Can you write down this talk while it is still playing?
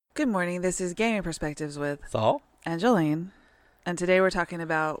Good morning. This is Gaming Perspectives with Saul? Angeline. And today we're talking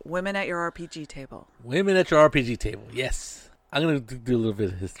about women at your RPG table. Women at your RPG table, yes. I'm going to do a little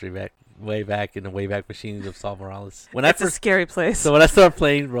bit of history way back in the Wayback Machines of Saul Morales. It's a scary place. So when I started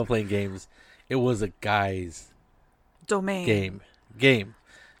playing role-playing games, it was a guy's domain. Game,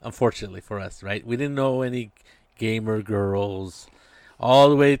 unfortunately for us, right? We didn't know any gamer girls all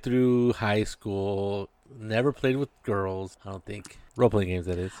the way through high school. Never played with girls, I don't think. Role-playing games,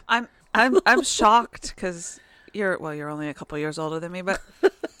 that is. I'm shocked because you're only a couple years older than me, but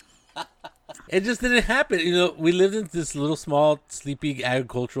it just didn't happen. You know, we lived in this little small, sleepy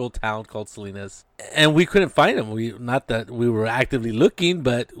agricultural town called Salinas, and we couldn't find them. Not that we were actively looking,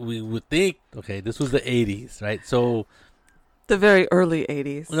 but we would think, okay, this was the 80s, right? So the very early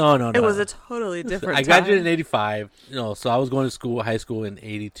 80s. No. It was a totally different I graduated in 85, so I was going to high school in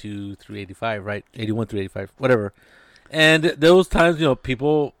 82 through 85, right? 81 through 85, whatever. And those times,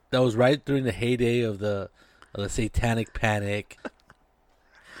 people, that was right during the heyday of the satanic panic.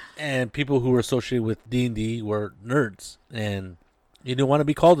 And people who were associated with D&D were nerds. And you didn't want to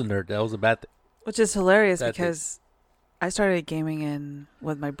be called a nerd. That was a bad thing. Which is hilarious because I started gaming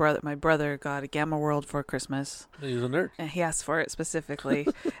with my brother. My brother got a Gamma World for Christmas. He was a nerd. And he asked for it specifically.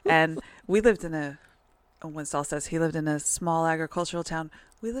 And we lived in when Saul says he lived in a small agricultural town,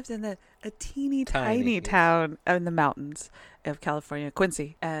 we lived in a teeny tiny town in the mountains of California,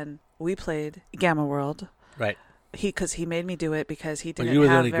 Quincy. And we played Gamma World. Right. Because he made me do it because he didn't have. You were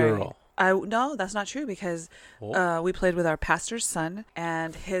the only girl. No, that's not true because we played with our pastor's son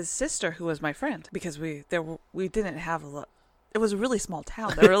and his sister, who was my friend. Because we didn't have a lot. It was a really small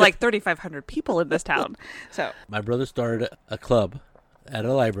town. There were like 3,500 people in this town. So my brother started a club at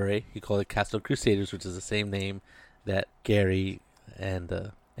a library. He called it Castle Crusaders, which is the same name that Gary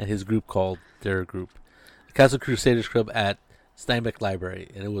and his group called their group, the Castle Crusaders Club at Steinbeck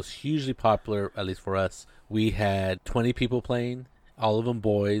Library, and it was hugely popular, at least for us. We had 20 people playing, all of them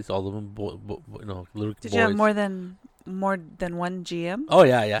boys, little little boys. Did you have more than one GM? Oh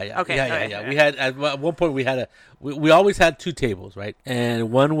yeah. Okay. Yeah. We had at one point we always had two tables, right? And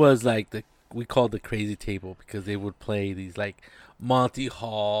one was like we called the crazy table because they would play these like Monty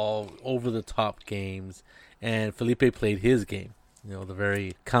Hall over the top games, and Felipe played his game. The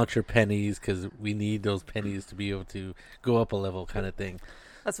very count your pennies because we need those pennies to be able to go up a level kind of thing.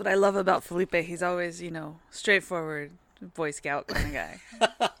 That's what I love about Felipe. He's always, straightforward Boy Scout kind of guy.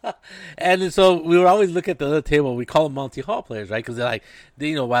 And so we would always look at the other table. We call them Monty Hall players, right? Because they're like,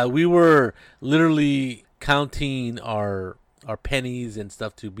 while we were literally counting our pennies and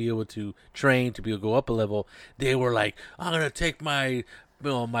stuff to be able to train, to be able to go up a level, they were like, I'm going to take my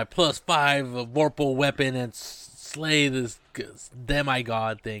my +5 Vorpal weapon and slay this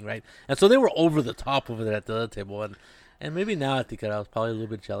demigod thing, right? And so they were over the top over there at the other table, and maybe now I think I was probably a little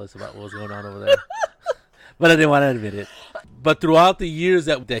bit jealous about what was going on over there, but I didn't want to admit it. But throughout the years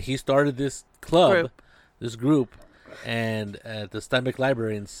that he started this this group, and at the Steinbeck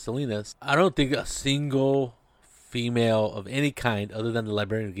Library in Salinas, I don't think a single female of any kind, other than the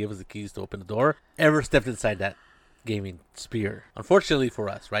librarian who gave us the keys to open the door, ever stepped inside that gaming sphere. Unfortunately for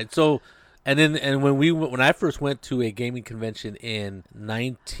us, right? So. And when I first went to a gaming convention in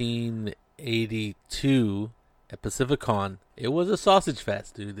 1982 at Pacificon, it was a sausage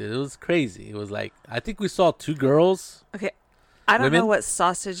fest, dude. It was crazy. It was like, I think we saw two girls. Okay, I don't know what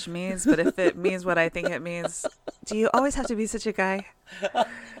sausage means, but if it means what I think it means, do you always have to be such a guy?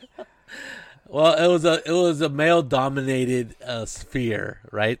 Well, it was a male dominated sphere,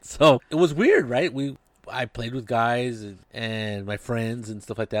 right? So it was weird, right? I played with guys and my friends and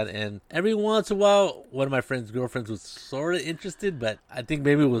stuff like that, and every once in a while, one of my friends' girlfriends was sort of interested, but I think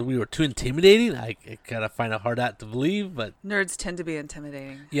maybe we were too intimidating. I kind of find it hard not to believe, but nerds tend to be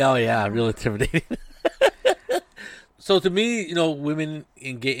intimidating. Yeah, real intimidating. So to me, women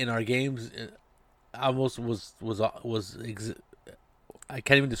in our games almost was I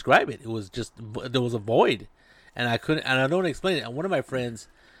can't even describe it. It was just there was a void, and I don't explain it. And one of my friends,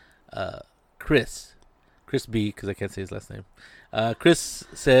 Chris B, because I can't say his last name. Chris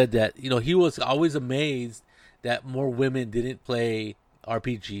said that he was always amazed that more women didn't play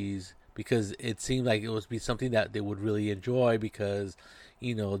RPGs because it seemed like it would be something that they would really enjoy because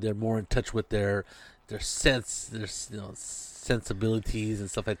they're more in touch with their sensibilities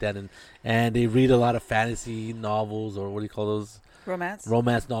and stuff like that, and they read a lot of fantasy novels, or what do you call those?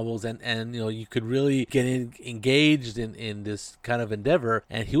 Romance novels, and you could really get engaged in this kind of endeavor,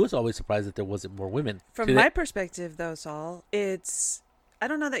 and he was always surprised that there wasn't more women. From my perspective, though, Saul, I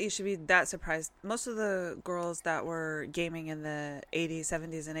don't know that you should be that surprised. Most of the girls that were gaming in the 80s,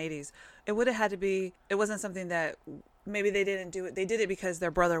 70s, and 80s, it would have had to be, it wasn't something that maybe they didn't do it. They did it because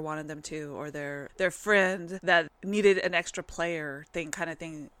their brother wanted them to, or their friend that needed an extra player kind of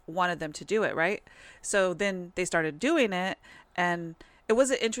thing wanted them to do it, right? So then they started doing it, and it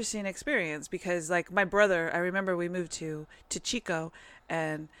was an interesting experience because, like, my brother, I remember we moved to Chico,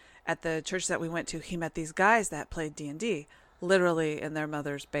 and at the church that we went to, he met these guys that played D&D literally in their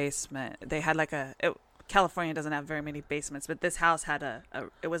mother's basement. They had like California doesn't have very many basements, but this house had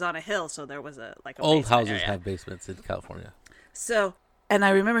it was on a hill, so there was a old houses have basements in California. So, and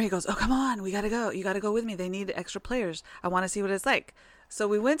I remember he goes, "Oh, come on, we gotta go. You gotta go with me. They need extra players. I want to see what it's like." So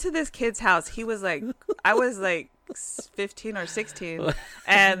we went to this kid's house. He was like, I was like 15 or 16,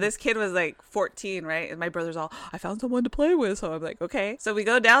 and this kid was like 14, right? And my brother's all, "I found someone to play with." So I'm like, okay. So we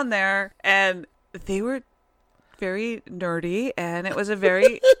go down there, and they were very nerdy, and it was a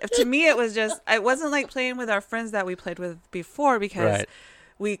very to me it wasn't like playing with our friends that we played with before, because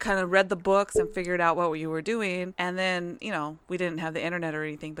we kind of read the books and figured out what you were doing, and then we didn't have the internet or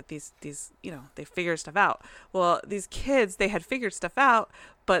anything, but these they figured stuff out. Well, these kids, they had figured stuff out,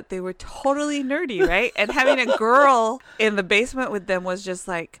 but they were totally nerdy, right? And having a girl in the basement with them was just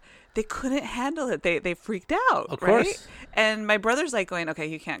like, they couldn't handle it. They freaked out, of right? Course. And my brother's like going, "Okay,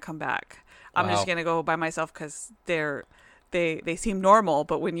 you can't come back. I'm just going to go by myself," because they seem normal,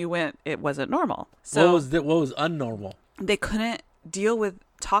 but when you went, it wasn't normal. So what was unnormal? They couldn't deal with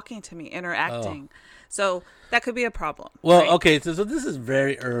talking to me, interacting. So that could be a problem. Well, right? okay, so this is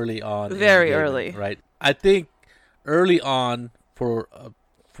very early on. Very early. Right? I think early on, for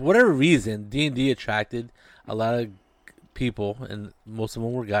whatever reason, D&D attracted a lot of people, and most of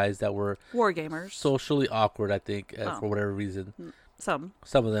them were guys that were war gamers, socially awkward, I think, for whatever reason. Some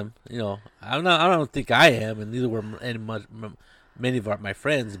of them, I don't think I am, and neither were many of my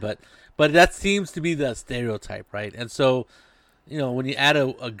friends, but that seems to be the stereotype, right? And so, when you add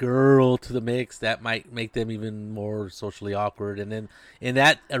a girl to the mix, that might make them even more socially awkward. And then in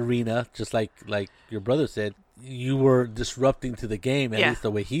that arena, just like your brother said, you were disrupting to the game, at least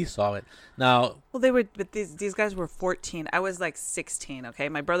the way he saw it. Now, but these guys were 14. I was like 16. Okay,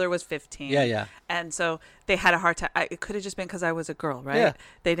 my brother was 15. Yeah. And so they had a hard time. It could have just been because I was a girl, right? Yeah.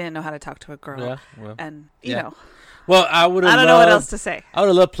 They didn't know how to talk to a girl. Yeah. Well, and you know. Well, I don't know what else to say. I would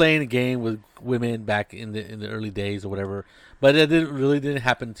have loved playing a game with women back in the early days or whatever, but it didn't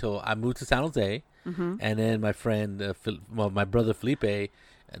happen until I moved to San Jose, and then my friend, my brother Felipe,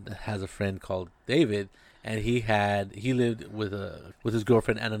 has a friend called David, and he lived with his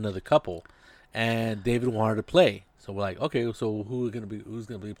girlfriend and another couple, and David wanted to play. So we're like, okay, so who's gonna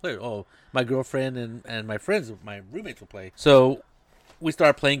be a player? Oh, my girlfriend and my friends, my roommates will play. So we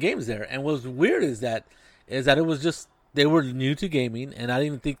started playing games there, and what was weird is that it was just, they were new to gaming, and I didn't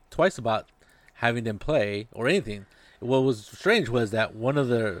even think twice about having them play or anything. What was strange was that one of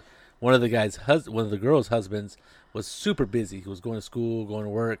the girls' husbands was super busy. He was going to school, going to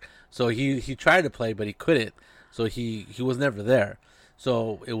work, so he tried to play, but he couldn't. So he was never there.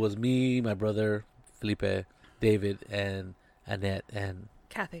 So it was me, my brother Felipe, David, and Annette, and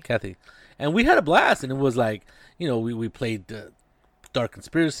Kathy, and we had a blast. And it was like, we played Dark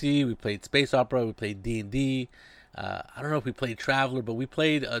Conspiracy, we played Space Opera, we played D&D. I don't know if we played Traveler, but we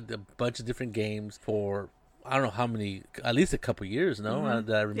played a bunch of different games for, I don't know how many, at least a couple years, that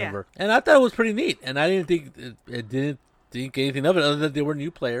I remember. Yeah. And I thought it was pretty neat, and I didn't think it didn't think anything of it other than they were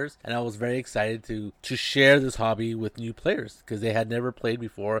new players, and I was very excited to share this hobby with new players because they had never played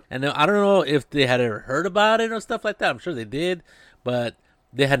before. And I don't know if they had ever heard about it or stuff like that. I'm sure they did, but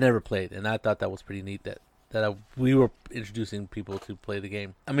they had never played, and I thought that was pretty neat that we were introducing people to play the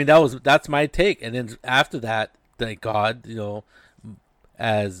game. I mean, that's my take. And then after that, thank God,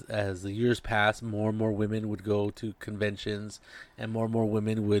 as the years passed, more and more women would go to conventions, and more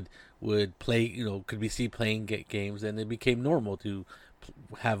women would play, could be seen playing games, and it became normal to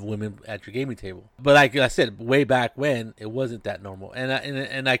have women at your gaming table. But like I said, way back when, it wasn't that normal,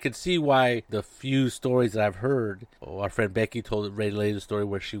 and I could see why the few stories that I've heard. Our friend Becky related a story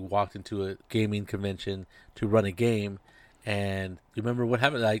where she walked into a gaming convention to run a game, and you remember what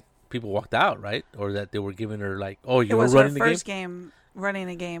happened? Like, people walked out, right? Or that they were giving her like, "Oh, you were running the game." It was her first game running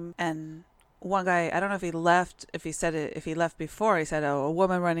a game, and one guy, I don't know if he left, if he left before, he said, "Oh, a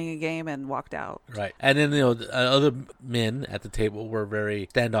woman running a game," and walked out. Right. And then, other men at the table were very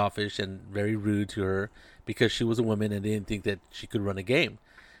standoffish and very rude to her because she was a woman and they didn't think that she could run a game.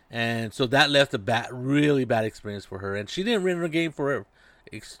 And so that left a really bad experience for her. And she didn't run a game for an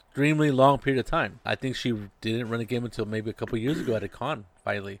extremely long period of time. I think she didn't run a game until maybe a couple of years ago at a con,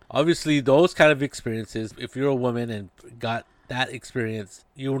 finally. Obviously, those kind of experiences, if you're a woman and got that experience,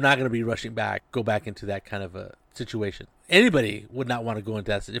 you're not going to be rushing go back into that kind of a situation. Anybody would not want to go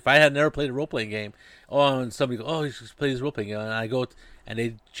into that. If I had never played a role playing game, and somebody go, "Oh, you should play this role playing game," and I go and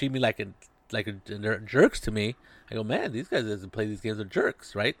they treat me like they're jerks to me. I go, man, these guys that play these games are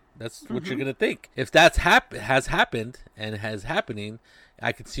jerks, right? That's what you're gonna think. If that's has happened and has happening,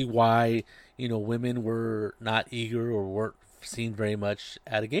 I could see why women were not eager or weren't seen very much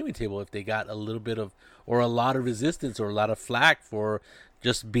at a gaming table if they got a little bit of or a lot of resistance or a lot of flack for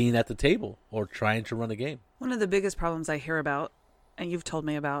just being at the table or trying to run a game. One of the biggest problems I hear about, and you've told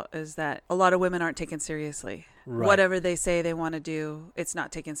me about, is that a lot of women aren't taken seriously. Right. Whatever they say they want to do, it's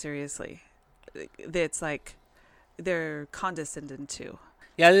not taken seriously. It's like they're condescended to.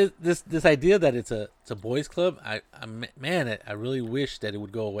 Yeah, this idea that it's a boys' club, I really wish that it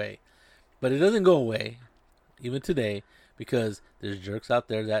would go away. But it doesn't go away, even today, because there's jerks out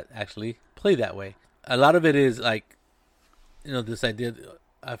there that actually play that way. A lot of it is like, this idea,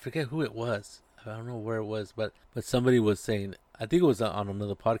 I forget who it was. I don't know where it was, but somebody was saying, I think it was on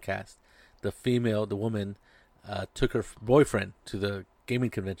another podcast, the woman took her boyfriend to the gaming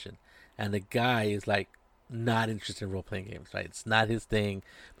convention, and the guy is like not interested in role-playing games, right? It's not his thing,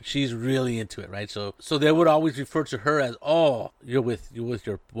 but she's really into it, right? So they would always refer to her as, "Oh, you're with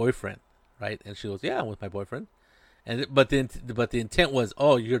your boyfriend," right? And she goes, "Yeah, I'm with my boyfriend." But the intent was,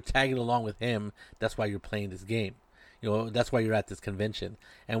 "Oh, you're tagging along with him. That's why you're playing this game. That's why you're at this convention."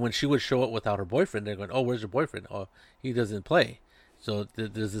 And when she would show up without her boyfriend, they're going, "Oh, where's your boyfriend? Oh, he doesn't play." So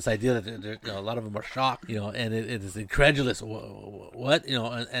there's this idea that a lot of them are shocked, and it is incredulous. What,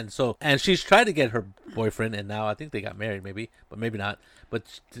 and she's tried to get her boyfriend, and now I think they got married, maybe, but maybe not.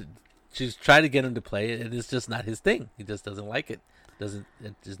 But she's tried to get him to play, and it's just not his thing. He just doesn't like it.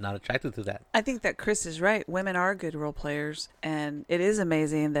 Is not attracted to that. I think that Chris is right. Women are good role players, and it is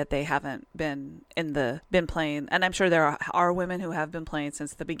amazing that they haven't been playing. And I'm sure there are women who have been playing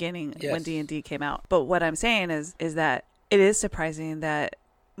since the beginning. Yes. When D&D came out. But what I'm saying is that it is surprising that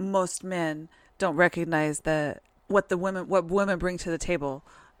most men don't recognize what women bring to the table,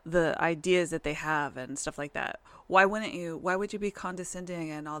 the ideas that they have and stuff like that. Why would you be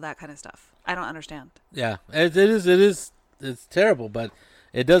condescending and all that kind of stuff? I don't understand. Yeah, it is. It's terrible, but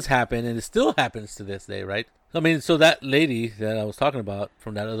it does happen, and it still happens to this day, right? I mean, so that lady that I was talking about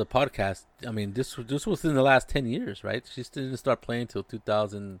from that other podcast, I mean, this was in the last 10 years, right? She didn't start playing until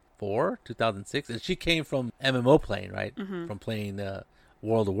 2004, 2006, and she came from MMO playing, right? Mm-hmm. From playing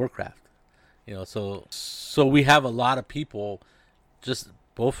World of Warcraft. So we have a lot of people, just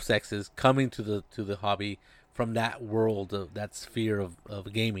both sexes, coming to the hobby from that world, of that sphere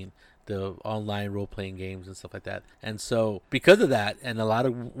of gaming, the online role-playing games and stuff like that. And so because of that, and a lot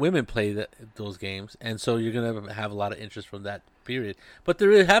of women play those games, and so you're going to have a lot of interest from that period. But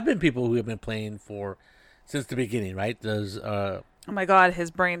there have been people who have been playing since the beginning, right? There's oh my God,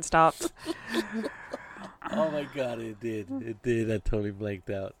 his brain stopped. Oh my God, it did. I totally blanked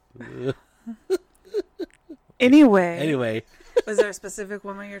out. Anyway. Was there a specific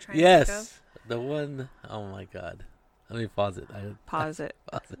woman you're trying to think of? Yes, the one. Oh my God. Let me pause it. Pause it.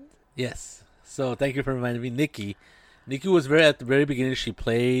 Yes. So thank you for reminding me. Nikki was at the very beginning. She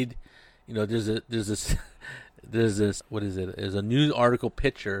played. There's this. What is it? There's a news article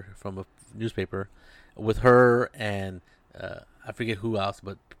picture from a newspaper with her and I forget who else,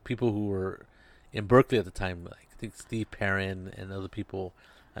 but people who were in Berkeley at the time. Like, I think Steve Perrin and other people.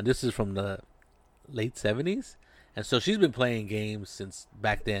 And this is from the late 70s. And so she's been playing games since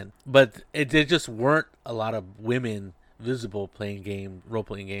back then. But there just weren't a lot of women visible playing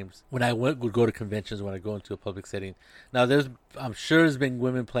role-playing games. When I would go to conventions, when I go into a public setting. Now, I'm sure there's been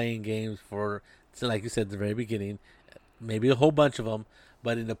women playing games so like you said, at the very beginning. Maybe a whole bunch of them.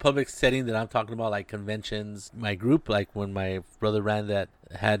 But in the public setting that I'm talking about, like conventions, my group, like when my brother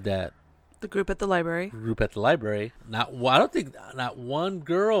had that. The group at the library. I don't think not one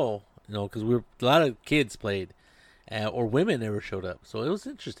girl, because a lot of kids played. Or women never showed up. So it was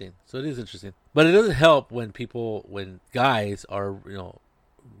interesting. So it is interesting. But it doesn't help when guys are,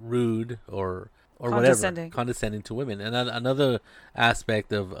 rude or whatever, condescending to women. And another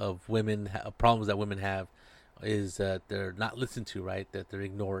aspect of women, problems that women have is that they're not listened to, right? That they're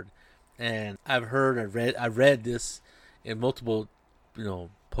ignored. And I've read this in multiple,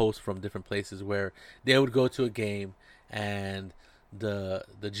 posts from different places where they would go to a game and the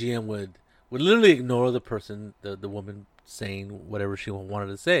GM would literally ignore the person, the woman saying whatever she wanted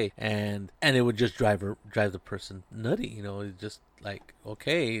to say, and it would just drive the person nutty. Just like,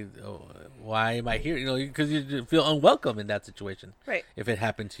 okay, why am I here? Because you feel unwelcome in that situation, right? If it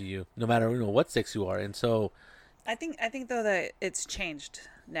happened to you, no matter what sex you are, and so I think though that it's changed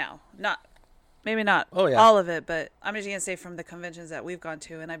now. Maybe not all of it, but I'm just gonna say from the conventions that we've gone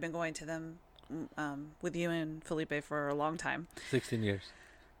to, and I've been going to them with you and Felipe for a long time. 16 years.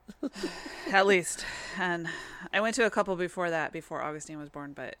 At least. And I went to a couple before that, before Augustine was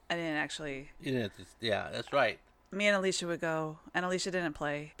born, but I didn't actually. Yeah, that's right. Me and Alicia would go, and Alicia didn't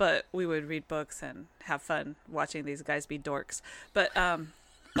play, but we would read books and have fun watching these guys be dorks. But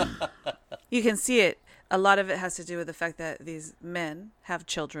you can see it. A lot of it has to do with the fact that these men have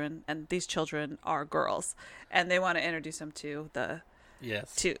children, and these children are girls, and they want to introduce them to the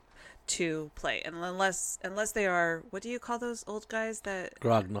to play. And unless they are, what do you call those old guys that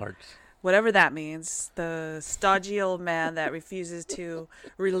grognards? Whatever that means, the stodgy old man that refuses to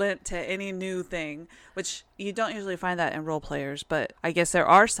relent to any new thing, which you don't usually find that in role players, but I guess there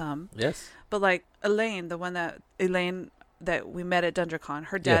are some. Yes. But like Elaine that we met at DungeonCon,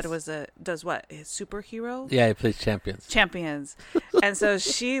 her dad does what? A superhero? Yeah, he plays Champions. And so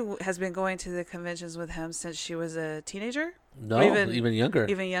she has been going to the conventions with him since she was a teenager? No, even younger.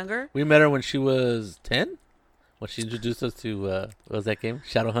 Even younger? We met her when she was 10, when she introduced us to, what was that game?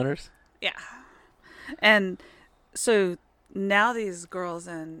 Shadowhunters? Yeah. And so now these girls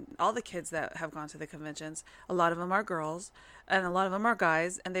and all the kids that have gone to the conventions, a lot of them are girls and a lot of them are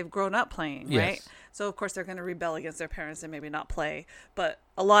guys, and they've grown up playing, right? So of course they're going to rebel against their parents and maybe not play, but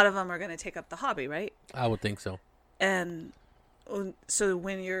a lot of them are going to take up the hobby, right? I would think so. And so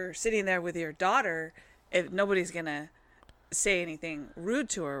when you're sitting there with your daughter, if nobody's going to say anything rude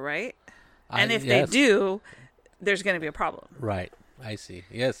to her, right? And if they do, there's going to be a problem. Right. I see.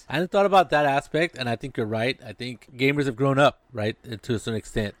 Yes. I hadn't thought about that aspect, and I think you're right. I think gamers have grown up, right, to a certain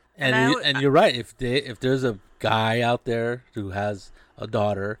extent. And you're right. If there's a guy out there who has a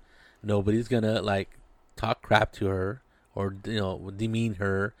daughter, nobody's gonna like talk crap to her or demean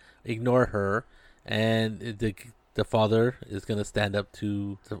her, ignore her, and the father is gonna stand up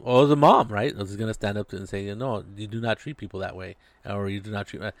or the mom, right, is gonna stand up to and say, no, you do not treat people that way, or you do not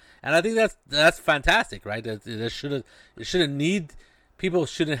treat. And I think that's fantastic, right? People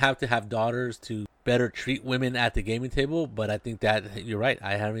shouldn't have to have daughters to better treat women at the gaming table, but I think that you're right.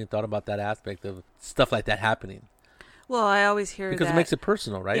 I haven't even thought about that aspect of stuff like that happening. Well, I always hear because it makes it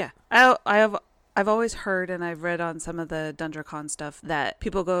personal, right? Yeah, I've always heard, and I've read on some of the DungeonCon stuff, that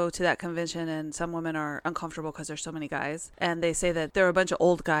people go to that convention and some women are uncomfortable because there's so many guys, and they say that there are a bunch of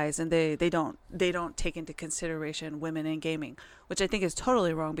old guys and they don't take into consideration women in gaming, which I think is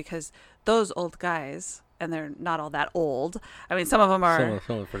totally wrong, because those old guys, and they're not all that old. I mean, some of them are,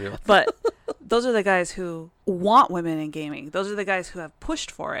 some are pretty old. But those are the guys who want women in gaming. Those are the guys who have pushed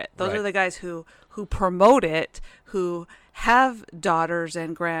for it. Those are the guys who promote it, who have daughters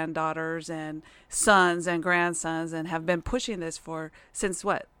and granddaughters and sons and grandsons, and have been pushing this since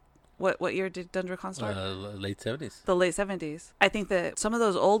what year did DungeonCon start? Late 70s. The late 70s. I think that some of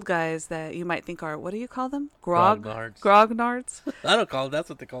those old guys that you might think are, what do you call them? Grognards. I don't call them. That's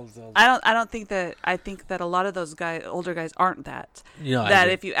what they call themselves. I don't think that. I think that a lot of those older guys aren't that. That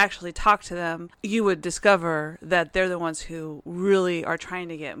if you actually talk to them, you would discover that they're the ones who really are trying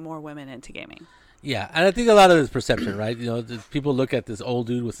to get more women into gaming. Yeah, and I think a lot of it is perception, right? People look at this old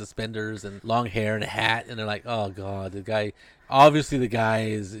dude with suspenders and long hair and a hat, and they're like, "Oh God, the guy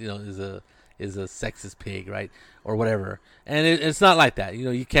is a sexist pig, right, or whatever." And it's not like that.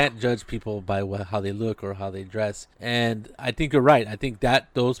 You can't judge people by how they look or how they dress. And I think you're right. I think that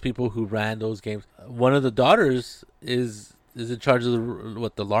those people who ran those games, one of the daughters is in charge of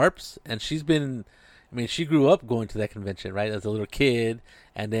the LARPs, and she's been. I mean, she grew up going to that convention, right, as a little kid,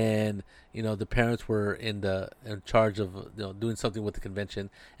 and then the parents were in charge of doing something with the convention,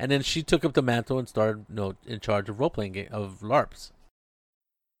 and then she took up the mantle and started in charge of role playing of LARPs.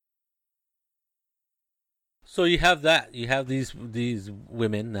 So you have that. You have these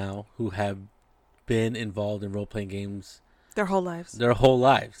women now who have been involved in role playing games their whole lives.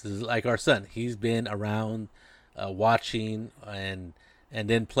 This is like our son. He's been around, watching and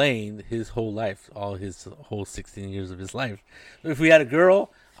then playing his whole life, all his whole 16 years of his life. If we had a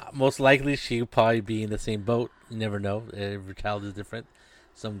girl, most likely she would probably be in the same boat. You never know. Every child is different.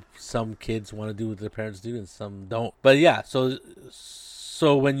 Some kids want to do what their parents do, and some don't. But yeah,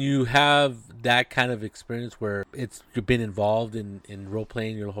 so when you have that kind of experience where you've been involved in role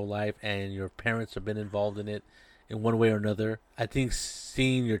playing your whole life, and your parents have been involved in it in one way or another, I think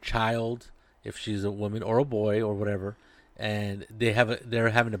seeing your child, if she's a woman or a boy or whatever, and they're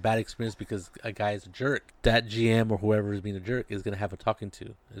having a bad experience because a guy is a jerk, that GM or whoever is being a jerk is going to have a talking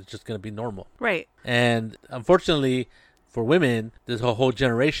to. It's just going to be normal. Right. And unfortunately for women, there's a whole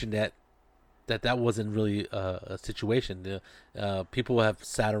generation that wasn't really a situation. People have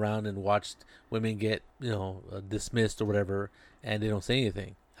sat around and watched women get, dismissed or whatever, and they don't say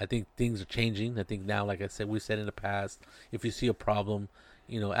anything. I think things are changing. I think now, like I said, we said in the past, if you see a problem,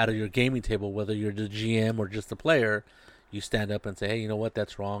 out of your gaming table, whether you're the GM or just the player, you stand up and say, hey, you know what,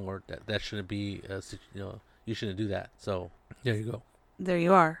 that's wrong, or that shouldn't be, you shouldn't do that. So there you go. There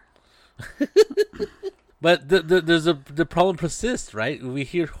you are. But the problem persists, right? We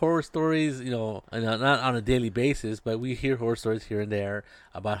hear horror stories, not on a daily basis, but we hear horror stories here and there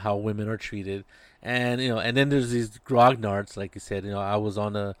about how women are treated, and and then there's these grognards, like you said.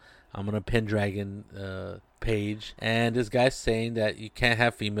 I'm on a Pendragon page, and this guy's saying that you can't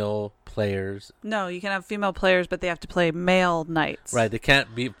have female players. No, you can have female players, but they have to play male knights. Right, they can't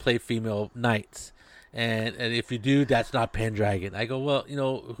play female knights. And if you do, that's not Pendragon. I go, well,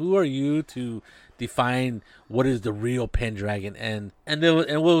 who are you to define what is the real Pendragon? And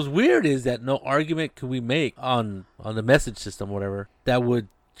what was weird is that no argument could we make on the message system, whatever, that would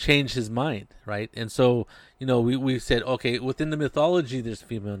change his mind, right? And so, we said, okay, within the mythology, there's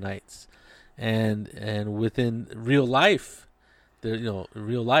female knights, and within real life, there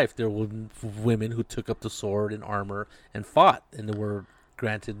were women who took up the sword and armor and fought, and there were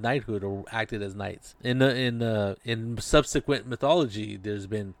granted knighthood or acted as knights. In subsequent mythology, there's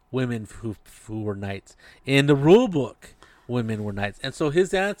been women who were knights. In the rule book, women were knights. And so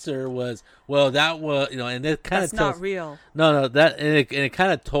his answer was, well, that was, and it kind of that's not real. No, that and it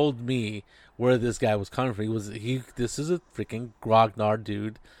kind of told me where this guy was coming from. This is a freaking grognard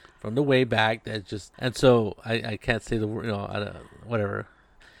dude from the way back that just, and so I can't say the word, whatever,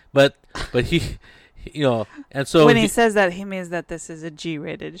 but he. And so when he says that, he means that this is a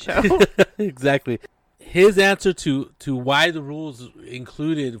G-rated show. Exactly. His answer to why the rules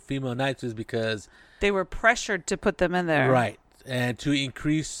included female knights is because they were pressured to put them in there, right, and to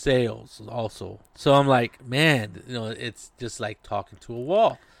increase sales also. So I'm like, man, it's just like talking to a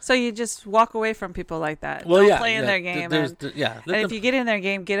wall. So you just walk away from people like that. Well, Don't play in their game. And if you get in their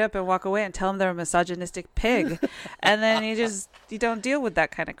game, get up and walk away and tell them they're a misogynistic pig. And then you don't deal with that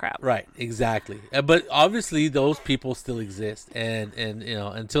kind of crap. Right, exactly. But obviously those people still exist. And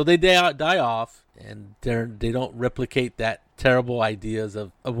until they die off and they don't replicate that terrible ideas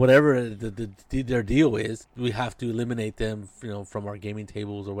of whatever their deal is, we have to eliminate them, from our gaming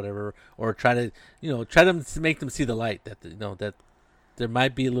tables or whatever, or try to make them see the light that, that there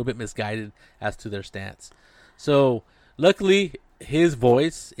might be a little bit misguided as to their stance. So luckily his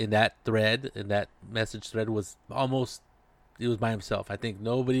voice in that message thread was by himself. I think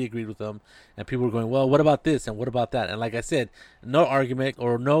nobody agreed with him, and people were going, well, what about this and what about that? And like I said, no argument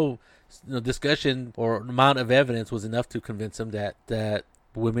or no discussion or amount of evidence was enough to convince him that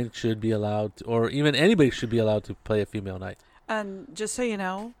women should be allowed to, or even anybody should be allowed to play a female knight. And just so you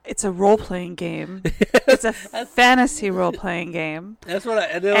know, it's a role-playing game. It's a fantasy role-playing game. That's what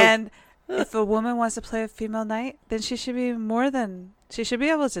and if a woman wants to play a female knight, then she should be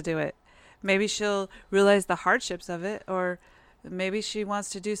able to do it. Maybe she'll realize the hardships of it, or maybe she wants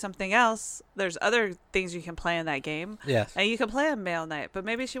to do something else. There's other things you can play in that game. Yes. And you can play a male knight, but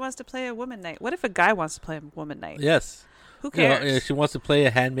maybe she wants to play a woman knight. What if a guy wants to play a woman knight? Yes. Who cares? If she wants to play a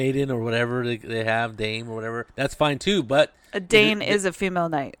handmaiden or whatever they have, dame or whatever, that's fine too. But a dame is a female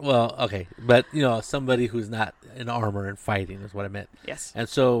knight. Well, okay, but somebody who's not in armor and fighting is what I meant. Yes. And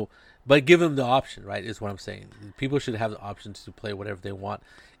so, but give them the option, right? Is what I'm saying. People should have the option to play whatever they want.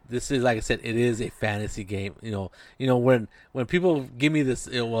 This is, like I said, it is a fantasy game. When people give me this,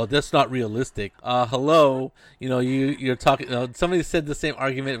 well, that's not realistic. Hello, you're talking. Somebody said the same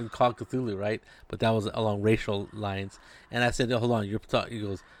argument in Call of Cthulhu, right? But that was along racial lines. And I said, no, hold on, you're talking.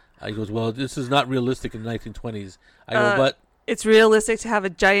 He goes, well, this is not realistic in the 1920s. I go, but it's realistic to have a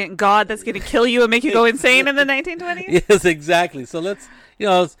giant god that's going to kill you and make you go insane in the 1920s. Yes, exactly. So let's,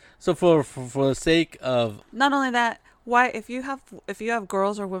 so for the sake of not only that. Why, if you have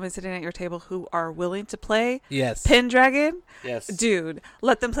girls or women sitting at your table who are willing to play Pendragon, yes, dude,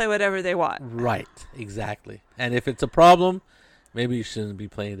 let them play whatever they want. Right, exactly. And if it's a problem, maybe you shouldn't be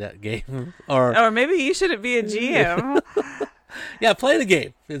playing that game, or maybe you shouldn't be a GM. Yeah, play the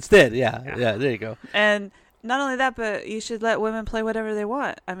game instead. Yeah, there you go. And not only that, but you should let women play whatever they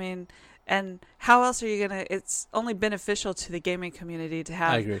want. I mean, and how else are you gonna? It's only beneficial to the gaming community to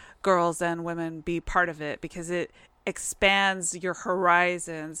have girls and women be part of it, because it expands your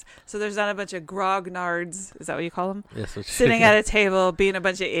horizons. So there's not a bunch of grognards, is that what you call them? Yes, sitting at a table being a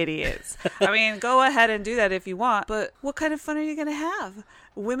bunch of idiots. I mean, go ahead and do that if you want, but what kind of fun are you going to have?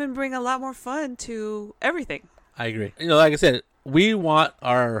 Women bring a lot more fun to everything. I agree. Like I said, we want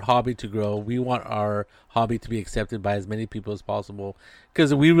our hobby to grow. We want our hobby to be accepted by as many people as possible,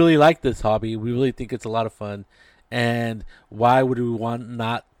 because we really like this hobby. We really think it's a lot of fun. And why would we want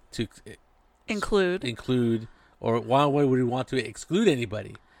not to include, or why would we want to exclude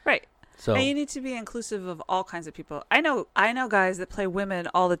anybody? Right. So and you need to be inclusive of all kinds of people. I know guys that play women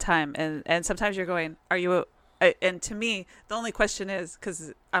all the time, and sometimes you're going, are you and to me, the only question is,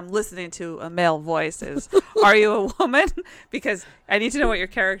 because I'm listening to a male voice, is, are you a woman? Because I need to know what your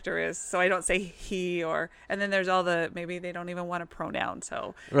character is, so I don't say he or. And then there's all the, maybe they don't even want a pronoun,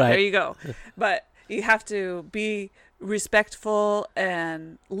 so there you go. But you have to be respectful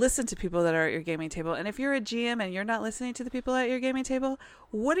and listen to people that are at your gaming table. And if you're a GM and you're not listening to the people at your gaming table,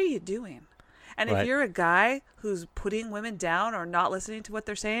 what are you doing? And if you're a guy who's putting women down or not listening to what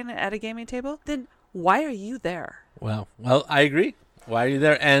they're saying at a gaming table, then why are you there? Well, I agree. Why are you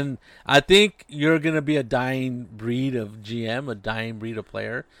there? And I think you're going to be a dying breed of GM, a dying breed of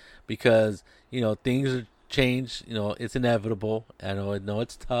player, because, things are changed. It's inevitable. I know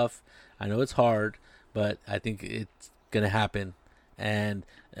it's tough. I know it's hard, but I think it's going to happen. And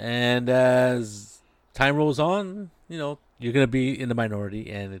as time rolls on, you're going to be in the minority,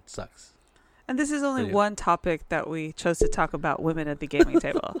 and it sucks. And this is only one topic that we chose to talk about women at the gaming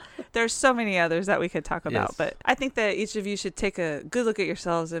table. There's so many others that we could talk about, but I think that each of you should take a good look at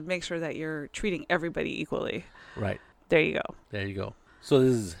yourselves and make sure that you're treating everybody equally. Right. There you go. So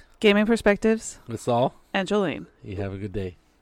this is Gaming Perspectives with Saul and Jolene. You have a good day.